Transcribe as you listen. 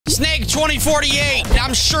2048.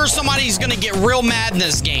 I'm sure somebody's gonna get real mad in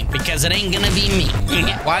this game because it ain't gonna be me.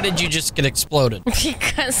 Why did you just get exploded?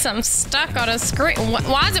 Because I'm stuck on a screen.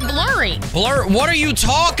 Why is it blurry? Blur? What are you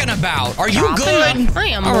talking about? Are you good? I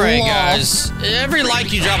am All right, lost. guys. Every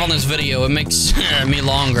like you drop on this video, it makes me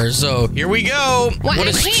longer. So here we go. What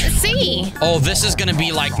I can't see. Oh, this is gonna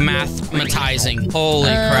be like mathematizing. Holy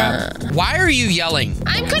crap. Why are you yelling?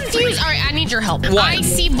 I'm confused. All right, I need your help. What? I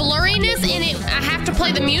see blurriness in it. I have to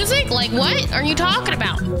play the music? Like, what are you talking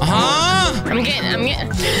about? Huh? I'm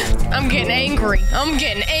getting angry. I'm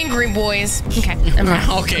getting angry, boys. Okay, I'm back.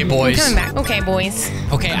 Okay, boys. I'm coming back. Okay, boys.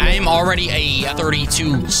 Okay, I am already a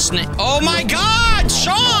 32 snake. Oh my God,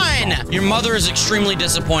 Sean! Your mother is extremely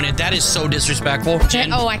disappointed. That is so disrespectful.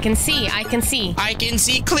 Jen, Oh, I can see. I can see. I can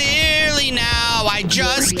see clearly now. I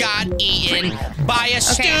just got eaten by a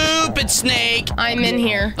stupid snake. I'm in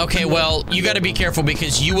here. Okay, well, you gotta be careful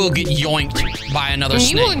because you will get yoinked by another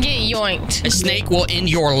snake. You will get yoinked. A snake will end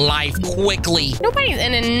your life quickly. Nobody's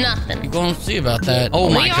in nothing. You're gonna see about that. Oh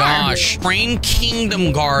my gosh. Crane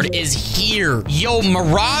Kingdom Guard is here. Yo,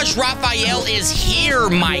 Mirage Raphael is here,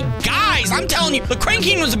 my guys. I'm telling you, the Crane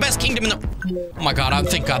Kingdom is the best kingdom in the... Oh my God,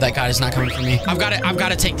 thank God that guy is not coming for me. I've got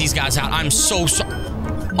to take these guys out. I'm so...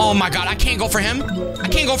 Oh my God, I can't go for him. I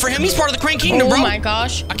can't go for him. He's part of the Crane Kingdom, bro. Oh my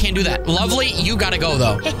gosh. I can't do that. Lovely, you gotta go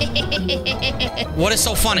though. What is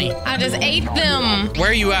so funny? I just ate them. Where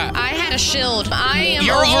are you at? I had a shield.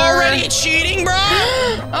 You're already cheating, bro?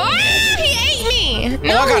 Oh, he ate me.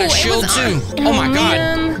 No, I got a shield too. Oh my God.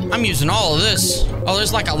 Man. I'm using all of this. Oh,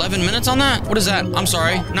 there's like 11 minutes on that? What is that? I'm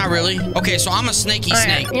sorry. Not really. Okay, so I'm a snaky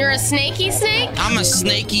snake. You're a snaky snake? I'm a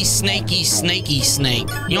snaky snake.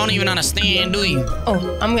 You don't even understand, do you?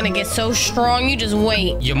 Oh, I'm gonna get so strong. You just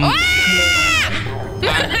wait. What?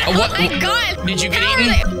 Oh my God. Did you get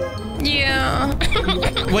eaten? Yeah.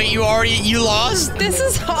 Wait, you lost? This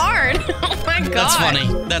is hard. Oh my God. That's funny.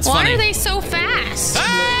 That's funny. Why are they so fast?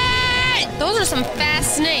 Hey! Those are some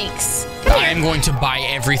fast snakes. I am going to buy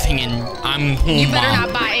everything and You better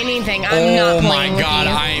not buy anything. I'm not playing with you. Oh my God,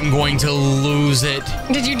 I am going to lose it.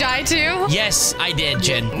 Did you die too? Yes, I did,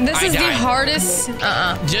 Jen. This is the hardest.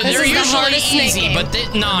 They're usually easy, but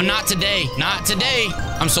no, not today. Not today.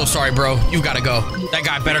 I'm so sorry, bro. You gotta go. That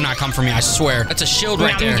guy better not come for me, I swear. That's a shield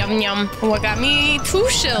right there. Yum, yum. What got me 2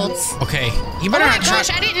 shields. Okay. He better not try. Oh my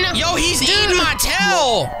gosh, I didn't know. Yo, he's eating my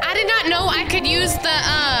tail. I did not know I could use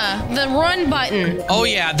the run button. Oh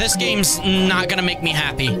yeah, this game's not gonna make me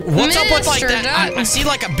happy. What's up with like that? I see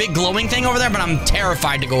like a big glowing thing over there, but I'm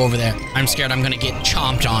terrified to go over there. I'm scared I'm gonna get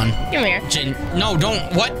chomped on. Come here. Jen, no,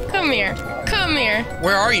 don't. What? Come here. Come here.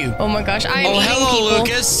 Where are you? Oh my gosh, I am eating hello, people.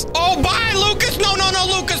 Lucas. Oh, bye, Lucas. No,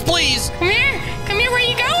 Lucas, please. Come here. Come here. Where are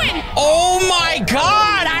you going? Oh my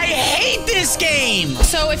God, I hate this game.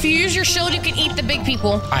 So if you use your shield, you can eat the big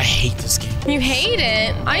people. I hate this game. You hate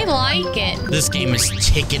it? I like it. This game is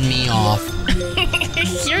ticking me off.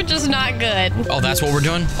 You're just not good. Oh, that's what we're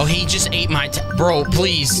doing? Oh, he just ate my... Bro,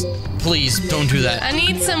 please. Please, don't do that. I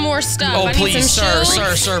need some more stuff. Oh, I please, need some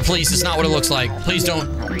sir, please. It's not what it looks like. Please don't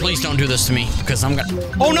do this to me, because I'm gonna...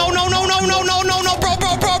 Oh, no,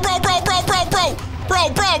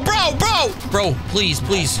 bro, please.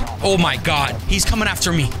 Oh my God, he's coming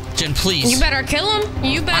after me. Jen, please. You better kill him.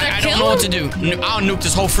 You better I kill him. don't know what to do. I'll nuke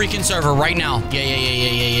this whole freaking server right now.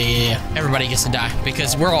 Yeah. Everybody gets to die,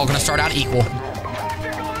 because we're all gonna start out equal.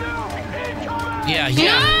 Yeah.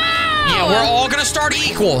 No! Yeah, we're all gonna start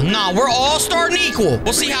equal. No, we're all starting equal.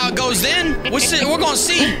 We'll see how it goes then. We're gonna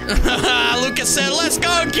see. Lucas said, let's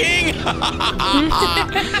go, King.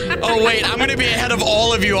 Oh, wait, I'm gonna be ahead of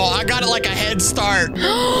all of you all. I got it like a head start.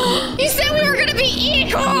 You said we were gonna be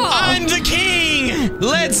equal. I'm the king.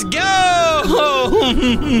 Let's go.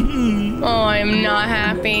 Oh, I'm not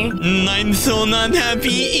happy. I'm so not happy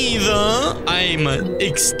either. I'm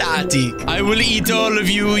ecstatic. I will eat all of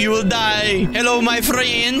you. You will die. Hello, my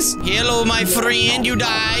friends. Hello, my friend. You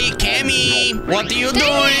die. Cammy, what are you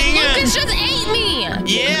doing? Lucas just ate me.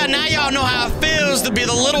 Yeah, now y'all know how it feels to be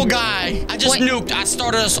the little guy. I just nuked. I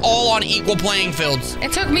started us all on equal playing fields.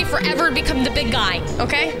 It took me forever to become the big guy,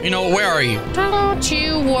 okay? You know, where are you? Don't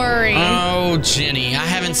you worry. Oh, Jenny, I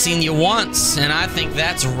haven't seen you once, and I think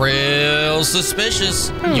that's real suspicious.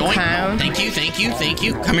 Okay. Yoink. Thank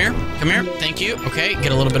you. Come here. Thank you. Okay,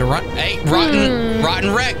 get a little bit of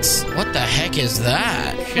rotten Rex. What the heck is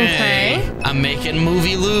that? Okay. I'm making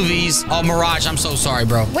movie loovies. Oh, Mirage, I'm so sorry,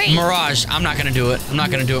 bro. Wait. Mirage, I'm not gonna do it.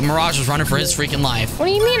 Mirage was running for his freaking life. What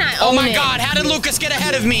do you mean I own Oh my it? God, how did Lucas get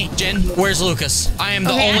ahead of me? Jen, where's Lucas? I am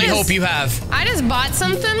the only hope you have. I just bought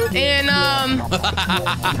something and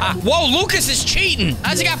Whoa, Lucas is cheating.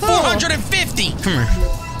 How's he got 450? Come here,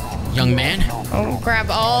 young man. I'll grab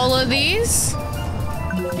all of these.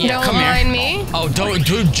 Yeah, Don't come mind here. me. Oh, don't,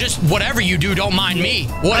 dude, just whatever you do, don't mind me.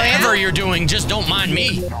 Whatever you're doing, just don't mind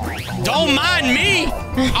me. Don't mind me.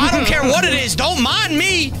 I don't care what it is, don't mind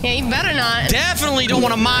me. Yeah, you better not. Definitely don't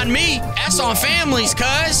want to mind me. That's on families,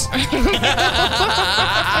 cuz.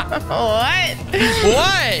 What?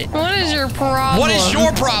 What? What is your problem? What is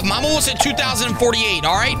your problem? I'm almost at 2048,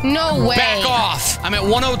 all right? No way. Back off. I'm at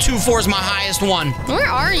 1024 is my highest one. Where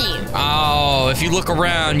are you? Oh, if you look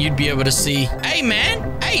around, you'd be able to see. Hey,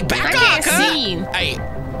 man. Hey, back I off, can't cuz. see you. Hey,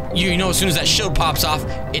 you know as soon as that shield pops off,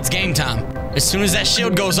 it's game time. As soon as that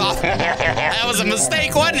shield goes off, that was a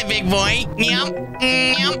mistake, wasn't it, big boy? Yep.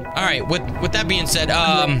 Yep. All right, with that being said,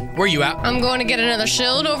 where you at? I'm going to get another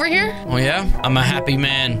shield over here. Oh, yeah? I'm a happy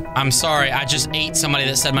man. I'm sorry. I just ate somebody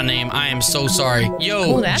that said my name. I am so sorry.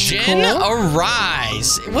 Yo, Oh, that's Jen, cool.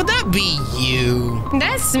 Arise. Would that be you?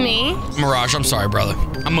 That's me. Mirage, I'm sorry, brother.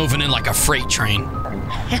 I'm moving in like a freight train.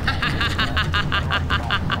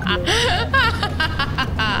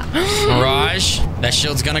 Mirage, that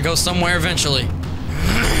shield's gonna go somewhere eventually.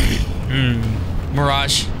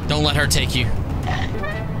 Mirage, don't let her take you.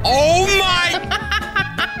 Oh my!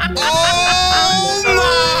 Oh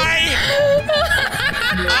my!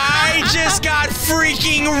 I just got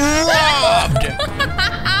freaking robbed!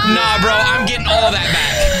 Nah, bro, I'm getting all that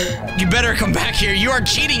back. You better come back here. You are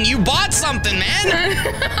cheating. You bought something, man.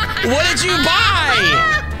 What did you buy?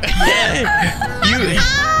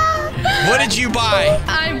 What did you buy?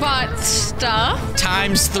 I bought stuff.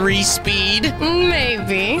 ×3 speed?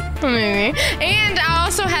 Maybe. And I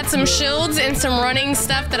also had some shields and some running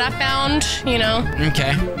stuff that I found, you know.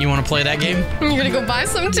 Okay, you want to play that game? You're gonna go buy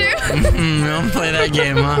some too? We'll play that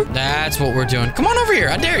game, huh? That's what we're doing. Come on over here.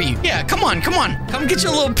 I dare you. Yeah, come on. Come get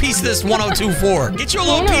your little piece of this 1024. Get your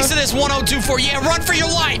little piece of this 1024. Yeah, run for your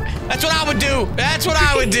life. That's what I would do. That's what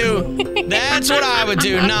I would do. That's what I would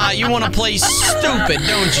do. Nah, you want to play stupid,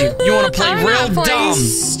 don't you? You want to play I'm real not playing dumb.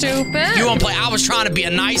 Stupid. You want to play? I was trying to be a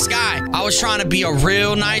nice guy. I was trying to be a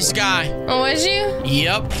real nice guy. Oh, was you?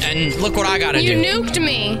 Yep. And look what I got to do. You nuked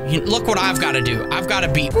me. Look what I've got to do. I've got to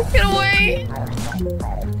beat. Get away.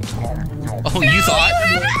 Oh, you thought?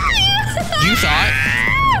 You thought?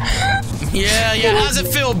 Yeah. How's it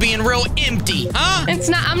feel being real empty, huh? It's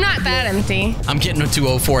not. I'm not that empty. I'm getting a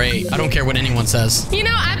 2048. I don't care what anyone says. You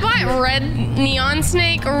know, I bought red neon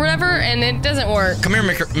snake or whatever, and it doesn't work. Come here,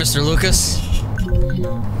 Mr. Lucas.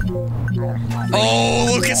 Oh,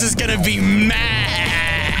 Lucas is gonna be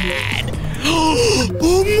mad.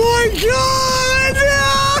 Oh my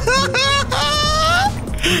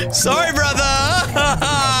God! Sorry, brother.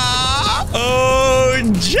 Oh,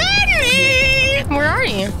 Jenny! Where are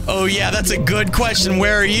you? Oh yeah, that's a good question.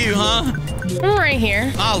 Where are you, huh? I'm right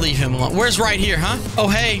here. I'll leave him alone. Where's right here, huh? Oh,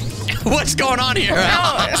 hey. What's going on here?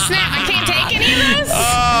 Oh, snap. I can't take any of this?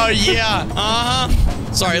 Oh, yeah. Uh-huh.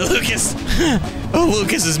 Sorry, Lucas. Oh,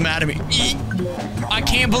 Lucas is mad at me. I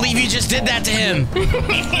can't believe you just did that to him.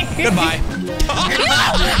 Goodbye.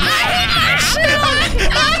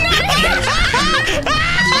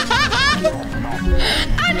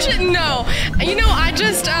 No. You know, I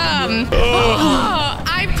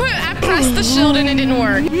pressed the shield and it didn't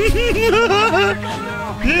work.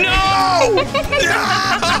 No!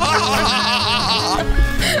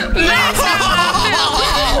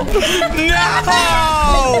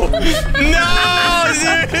 No,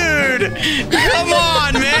 dude! Come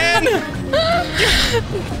on, man!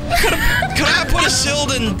 Could I put a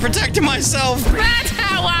shield and protect myself? That's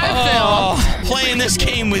how I feel. Playing this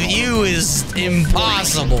game with you is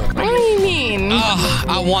impossible. What do you mean?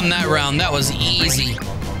 I won that round. That was easy.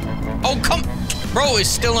 Oh, come... Bro is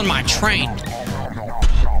still in my train.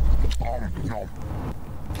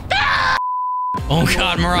 Oh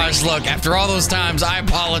God, Mirage, look, after all those times, I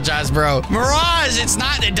apologize, bro. Mirage,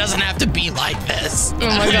 it doesn't have to be like this. Oh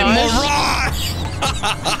my gosh.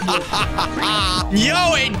 Mirage!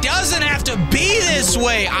 Yo, it doesn't have to be this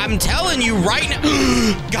way. I'm telling you right now.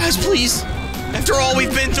 Guys, please. After all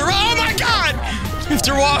we've been through, oh my God!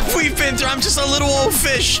 After all we've been through, I'm just a little old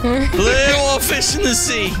fish. Little old fish in the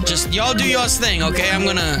sea. Just, y'all do y'all's thing, okay? I'm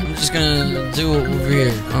just gonna do it over here.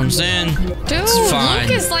 You know what I'm saying? Dude, it's fine.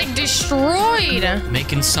 Luke is like destroyed.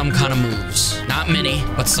 Making some kind of moves. Not many,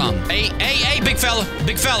 but some. Hey, big fella.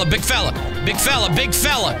 Big fella. Break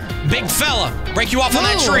you off on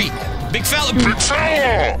that tree. Big fella.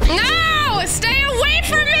 No! Stay away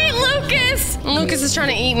from me, Lucas! Lucas is trying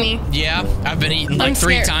to eat me. Yeah, I've been eaten like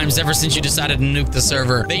 3 times ever since you decided to nuke the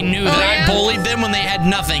server. They knew that I bullied them when they had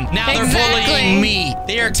nothing. Now they're bullying me.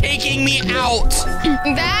 They are taking me out.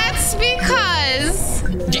 That's because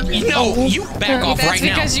No, you back off right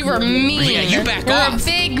now. That's because you were mean. Yeah, you back You're off. a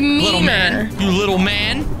big meaner. Little man. You little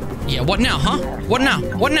man. Yeah, what now, huh? What now?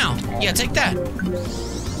 What now? Yeah, take that.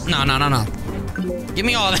 No. Give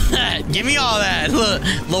me all that. Give me all that. Look,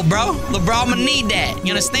 little bro, I'm gonna need that.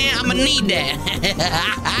 You understand? I'm gonna need that.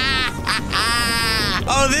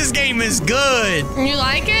 Oh, this game is good. You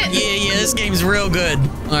like it? Yeah, this game's real good.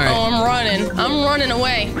 All right. Oh, I'm running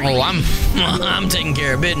away. Oh, I'm taking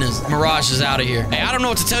care of business. Mirage is out of here. Hey, I don't know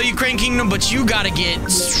what to tell you, Crane Kingdom, but you gotta get...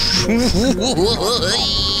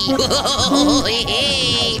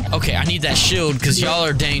 Okay, I need that shield because y'all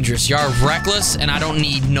are dangerous. Y'all are reckless, and I don't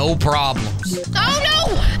need no problems. Oh,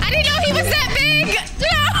 no! I didn't know he was that big! No!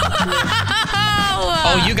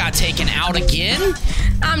 Oh, you got taken out again?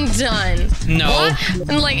 I'm done. No.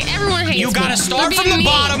 What? Like, everyone hates me. You gotta start from the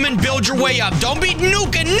bottom and build your way up. Don't be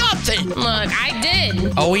nuking nothing. Look, I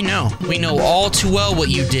did. Oh, we know. We know all too well what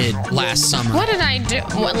you did last summer. What did I do?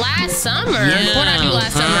 What, last summer? Yeah. What did I do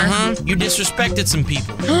last summer? You disrespected some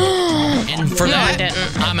people. And for No, that, I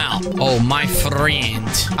didn't. I'm out. Oh, my friend.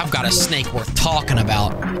 I've got a snake worth talking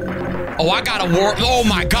about. Oh, oh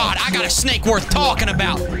my God, I got a snake worth talking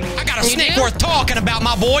about. I got a snake worth talking about,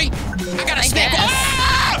 my boy. I got a snake.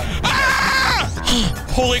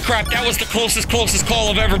 Holy crap, that was the closest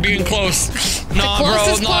call of ever being close. No,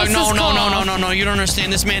 bro, no, you don't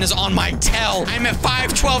understand. This man is on my tail. I'm at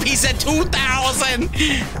 512, he's at 2,000.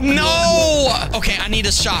 No! Okay, I need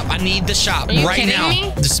a shop. I need the shop right now.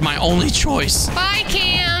 Me? This is my only choice. Bye,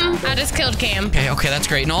 Cam. I just killed Cam. Okay, that's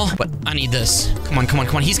great and all, but I need this. Come on.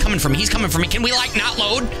 He's coming for me. Can we, like, not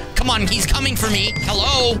load? Come on, he's coming for me.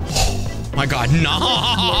 Hello? Oh, my God, no.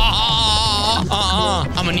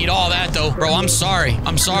 I'm gonna need all that, though. Bro, I'm sorry.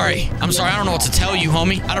 I don't know what to tell you,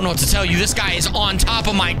 homie. I don't know what to tell you. This guy is on top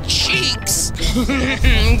of my cheeks.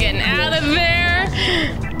 I'm getting out of there.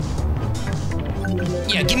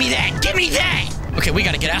 Yeah, give me that. Okay, we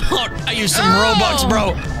gotta get out. I used some Robux,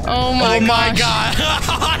 bro. Oh my God.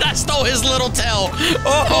 I stole his little tail.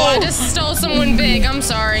 Oh, I just stole someone big. I'm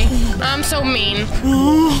sorry. I'm so mean.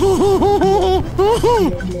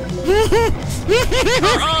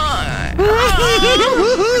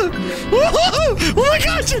 Oh my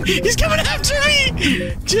God, Jen, he's coming after me.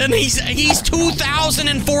 Jen, he's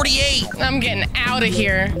 2,048. I'm getting out of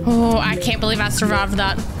here. Oh, I can't believe I survived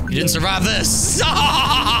that. You didn't survive this. That's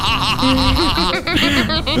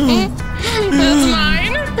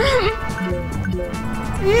mine.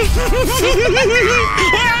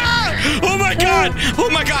 Oh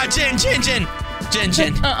my God, Jen.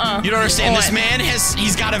 You don't understand. What? This man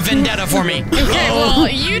he's got a vendetta for me. Okay, well,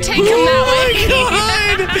 you take him that way.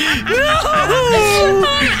 No!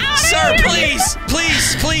 Sir, please.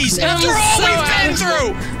 After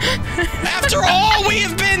all we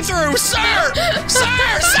have been through, sir!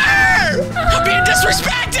 I'm being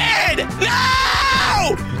disrespected!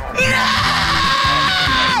 No!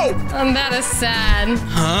 That is sad.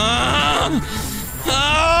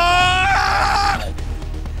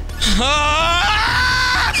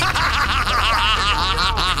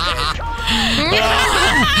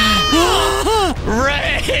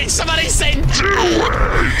 Ray, somebody say do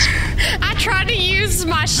it! I tried to use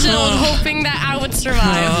my shield hoping that I would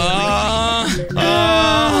survive.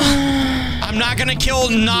 I'm not gonna kill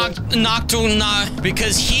Nocturne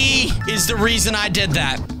because he is the reason I did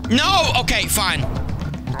that. No! Okay, fine.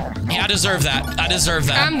 Yeah, I deserve that.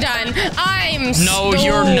 I'm done. No,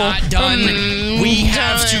 you're not done. We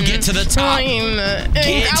have to get to the top.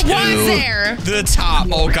 The top.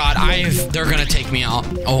 Oh God, they're gonna take me out.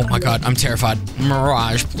 Oh my God, I'm terrified.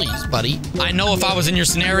 Mirage, please, buddy. I know if I was in your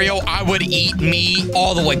scenario, I would eat me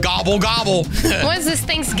all the way. Gobble, gobble. What is this,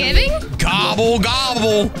 Thanksgiving? Gobble,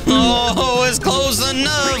 gobble. Oh, it's close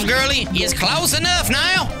enough, girlie. It's close enough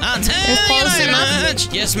now. I'll tell you that much.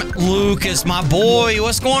 Yes, Lucas, my boy.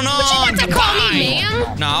 What's going on? But you have to call me,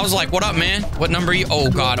 ma'am. No, I was like, what up, man? What number are you?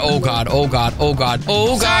 Oh God. Sorry,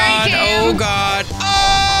 Cam.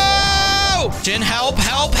 Oh! Jen, help.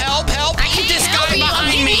 Eat this guy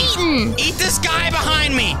behind me. Eat this guy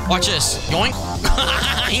behind me. Watch this. Yoink.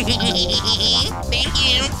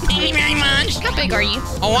 Thank you very much. How big are you?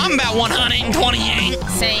 Oh, I'm about 128.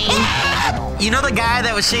 Same. You know the guy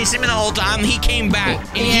that was chasing me the whole time? He came back.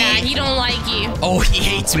 Yeah, he don't like you. Oh, he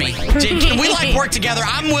hates me. Jen, can we like work together?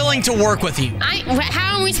 I'm willing to work with you.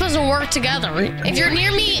 How are we supposed to work together? If you're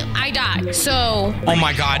near me, I die. So. Oh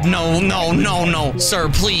my God, no. Sir,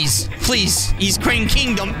 please. He's Crane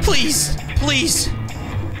Kingdom. Please.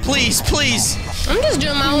 I'm just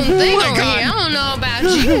doing my own thing over God. here. I don't know about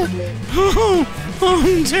you.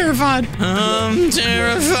 I'm terrified.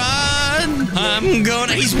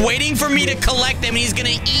 He's waiting for me to collect them, and he's gonna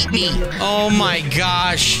eat me. Oh my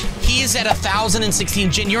gosh. He is at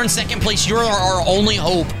 1,016. Jen, you're in second place. You're our only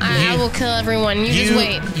hope. I will kill everyone. You just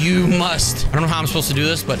wait. You must. I don't know how I'm supposed to do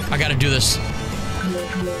this, but I gotta do this.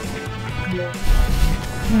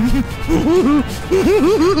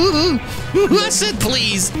 I said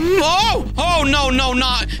please. Oh no,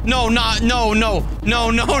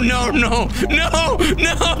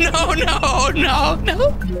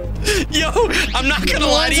 Yo, I'm not gonna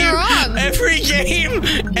lie to you. Every game,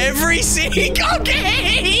 every single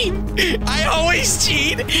game, I always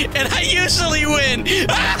cheat and I usually win.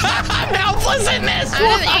 I'm helpless in this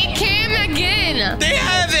one. It came again. They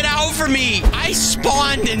have it out for me. I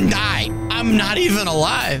spawned and died. I'm not even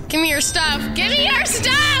alive. Give me your stuff. Give me your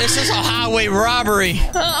stuff. This is a highway robbery.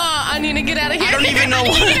 I need to get out of here. I don't even know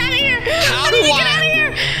what. Get out of here. How do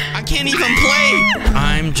I can't even play.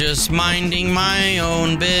 I'm just minding my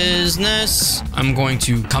own business. I'm going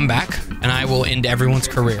to come back and I will end everyone's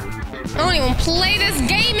career. I don't even play this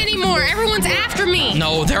game anymore. Everyone's after me.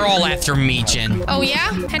 No, they're all after me, Jen. Oh,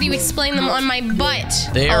 yeah? How do you explain them on my butt?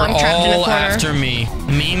 They are all after me.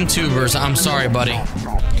 Meme tubers, I'm sorry, buddy.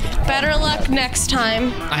 Better luck next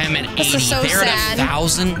time. I am at 80. This is so They're sad. at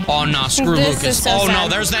 1,000. Oh, nah, screw This Lucas. is so Oh, sad. no,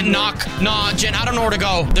 there's that knock. Nah, Jen, I don't know where to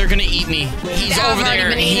go. They're gonna eat me. He's over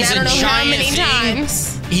there. He's a giant thing.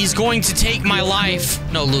 He's going to take my life.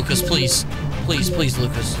 No, Lucas, please. Please, please,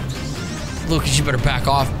 Lucas. Lucas, you better back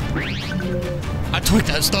off. I took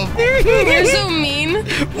that stuff. You're so mean.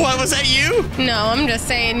 What, was that you? No, I'm just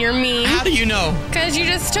saying you're mean. How do you know? Because you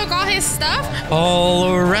just took all his stuff. All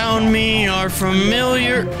around me are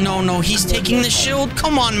familiar. No, he's taking the shield.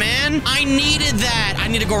 Come on, man. I needed that. I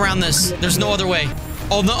need to go around this. There's no other way.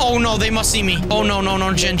 Oh no, they must see me. Oh no,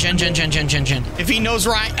 Jen. If he knows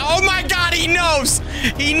right. Oh my God, he knows.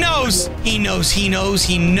 He knows,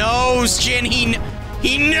 Jen.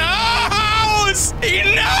 He knows.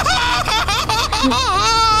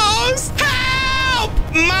 Help!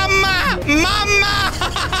 Mama!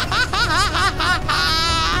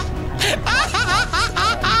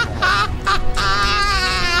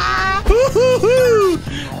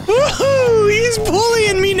 He's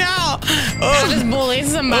bullying me now. I'll just bully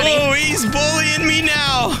somebody. Oh, he's bullying me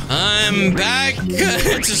now. I'm back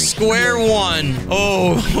to square one.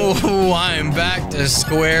 Oh, I'm back to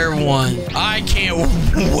square one. I can't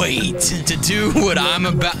wait to do what I'm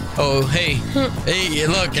about. Oh, hey,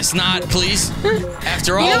 look, it's not, please.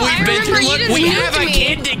 After all we've been through, look, we have a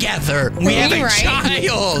kid together. We have a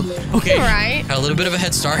child. Okay, right. Got a little bit of a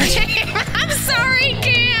head start. I'm sorry,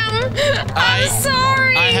 Cam. I'm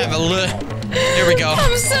sorry. I have a little. Here we go.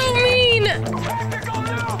 I'm so mean.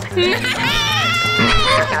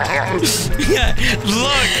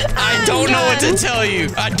 Look, I don't know what to tell you.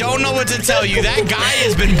 That guy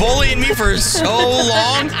has been bullying me for so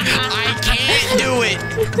long. I can't do it.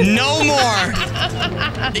 No more.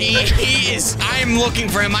 I'm looking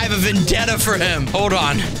for him. I have a vendetta for him. Hold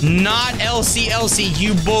on. Not Elsie,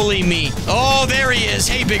 you bully me. Oh, there he is.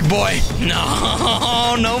 Hey, big boy.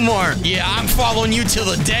 No more. Yeah, I'm following you till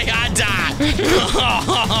the day I die.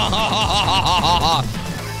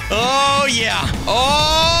 Oh, yeah.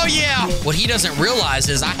 What he doesn't realize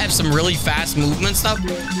is I have some really fast movement stuff.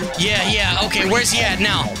 Yeah. Okay, where's he at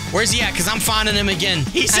now? Because I'm finding him again.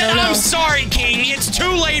 He said, I'm sorry, King. It's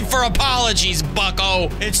too late for apologies, bucko.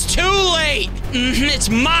 It's too late. It's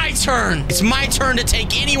my turn. It's my turn to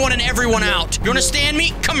take anyone and everyone out. You understand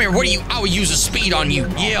me? Come here. I will use a speed on you.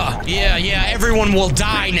 Yeah. Everyone will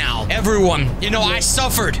die now. Everyone. You know, I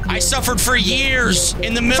suffered for years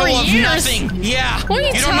in the middle of nothing. Yeah. What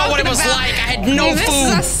are you don't know what it was like. I had no food. This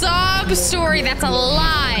is a sob story. That's a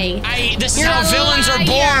lie. This is how villains are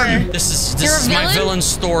born. This is my villain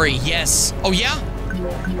story. Yes. Oh yeah.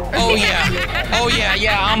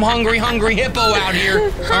 I'm hungry hippo out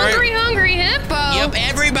here. Hungry hippo. Yep.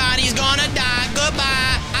 Everybody's gonna die.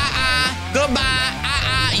 Goodbye. Goodbye.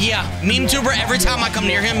 Yeah. Meme tuber. Every time I come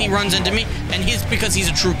near him, he runs into me, and because he's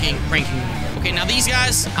a true ranking. Okay, now these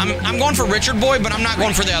guys, I'm going for Richard Boy, but I'm not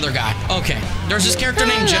going for the other guy. Okay, there's this character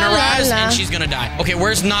named Generaz, and she's gonna die. Okay,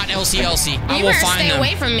 where's not Elsie? I will find them. Stay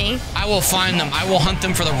away from me. I will find them. I will hunt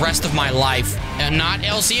them for the rest of my life. And not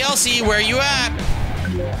Elsie, where you at?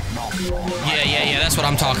 Yeah, that's what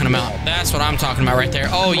I'm talking about. That's what I'm talking about right there.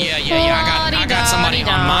 Oh, yeah. I got somebody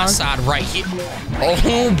on my side right here.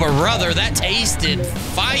 Oh, brother, that tasted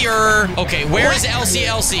fire. Okay, where is Elsie?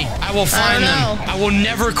 I will find them. I will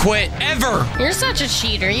never quit, ever. You're such a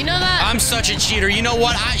cheater. You know that? I'm such a cheater. You know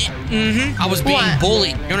what? I was being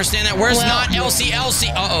bullied. You understand that? Where's not Elsie?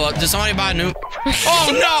 Uh-oh, did somebody buy a new?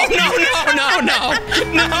 Oh, no.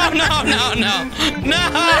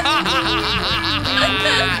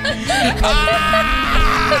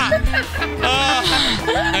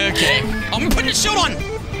 Okay. I'm putting the shield on.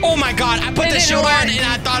 Oh my god, I put the shield on and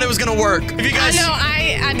I thought it was gonna work. If you guys, I know,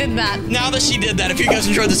 I did that. Now that she did that, if you guys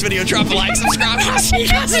enjoyed this video, drop a like, subscribe, and I'll see you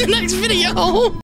guys in the next video.